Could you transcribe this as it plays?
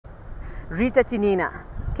Rita, Tinina,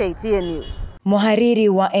 KTN News. Mhariri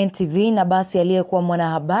wa NTV na basi aliyekuwa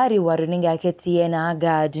mwanahabari wa runinga ya KTN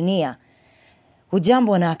aga dunia.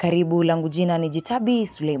 Hujambo na karibu, langu jina ni Jitabi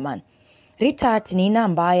Suleiman. Rita Tinina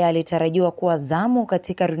ambaye alitarajiwa kuwa zamu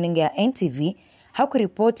katika runinga ya NTV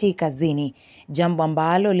hakuripoti kazini, jambo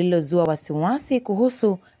ambalo lilozua wasiwasi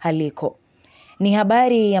kuhusu haliko. Ni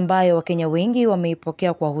habari ambayo Wakenya wengi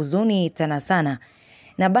wameipokea kwa huzuni tena sana,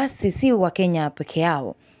 na basi si Wakenya peke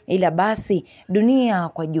yao, ila basi dunia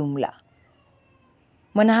kwa jumla.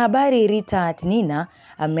 Mwanahabari Rita Tinina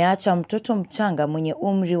ameacha mtoto mchanga mwenye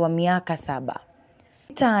umri wa miaka 7.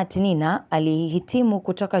 Rita Tinina alihitimu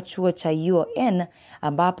kutoka chuo cha UON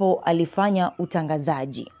ambapo alifanya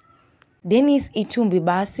utangazaji. Dennis Itumbi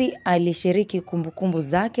basi alishiriki kumbukumbu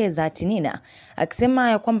zake za Tinina, akisema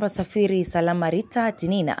ya kwamba safiri salama Rita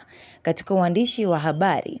Tinina katika uandishi wa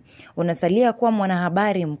habari. Unasalia kuwa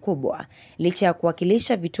mwanahabari mkubwa, licha ya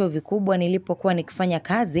kuwakilisha vituo vikubwa nilipokuwa nikifanya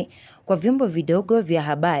kazi kwa vyombo vidogo vya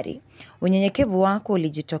habari. Unyenyekevu wako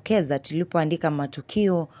ulijitokeza tulipoandika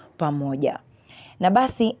matukio pamoja. Na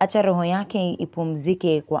basi acha roho yake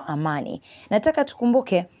ipumzike kwa amani. Nataka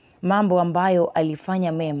tukumbuke mambo ambayo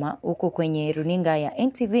alifanya mema huko kwenye runinga ya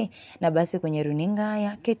NTV na basi kwenye runinga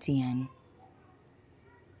ya KTN.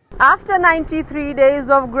 After 93 days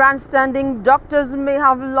of grandstanding, doctors may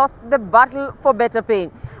have lost the battle for better pay.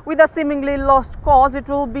 With a seemingly lost cause, it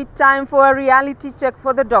will be time for a reality check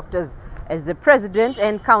for the doctors as the president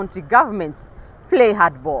and county governments play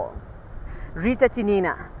hardball. Rita,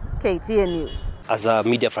 Tinina, KTN News. As a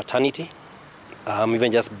media fraternity,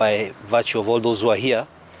 even just by virtue of all those who are here,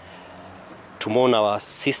 to mourn our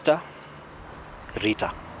sister,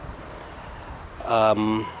 Rita.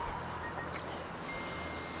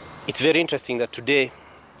 It's very interesting that today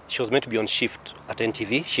she was meant to be on shift at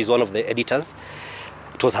NTV. She's one of the editors.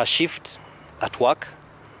 It was her shift at work,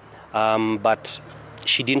 but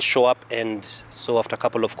she didn't show up, and so after a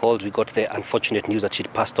couple of calls we got the unfortunate news that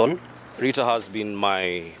she'd passed on. Rita has been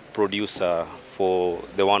my producer for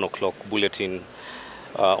the 1 o'clock bulletin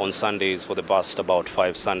on Sundays for the past about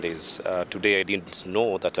 5 Sundays. Today I didn't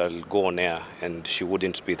know that I'll go on air and she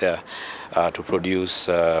wouldn't be there to produce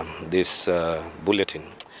this bulletin.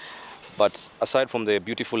 But aside from the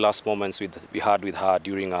beautiful last moments we had with her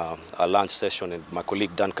during our lunch session and my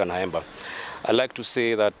colleague Duncan Haemba, I'd like to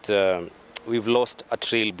say that we've lost a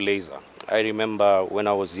trailblazer. I remember when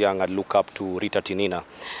I was young, I'd look up to Rita Tinina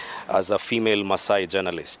as a female Maasai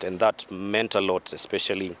journalist, and that meant a lot,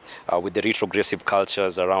 especially with the retrogressive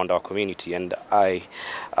cultures around our community. And I,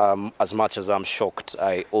 as much as I'm shocked,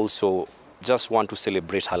 I also just want to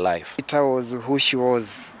celebrate her life. Rita was who she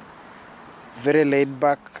was, very laid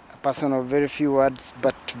back, a person of very few words,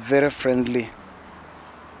 but very friendly.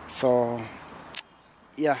 So,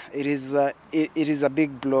 yeah, it is a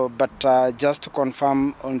big blow, but just to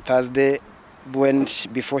confirm, on Thursday,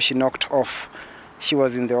 before she knocked off, she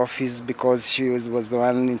was in the office because she was the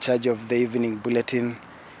one in charge of the evening bulletin.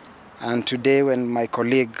 And today when my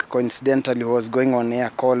colleague, coincidentally, who was going on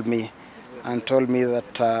air, called me and told me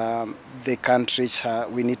that they can't reach her,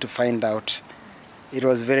 we need to find out. It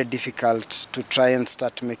was very difficult to try and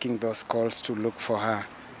start making those calls to look for her.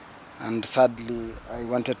 And sadly, I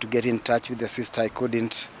wanted to get in touch with the sister, I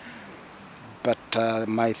couldn't. But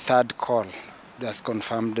my third call just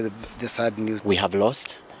confirmed the sad news. We have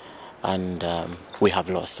lost. And we have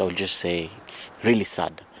lost. I will just say it's really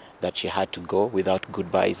sad that she had to go without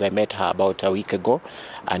goodbyes. I met her about a week ago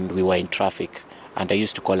and we were in traffic. And I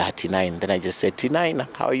used to call her T9. Then I just said, T9,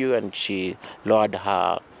 how are you? And she lowered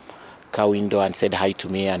her car window and said hi to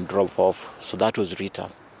me and drove off. So that was Rita.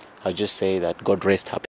 I'll just say that God rest her.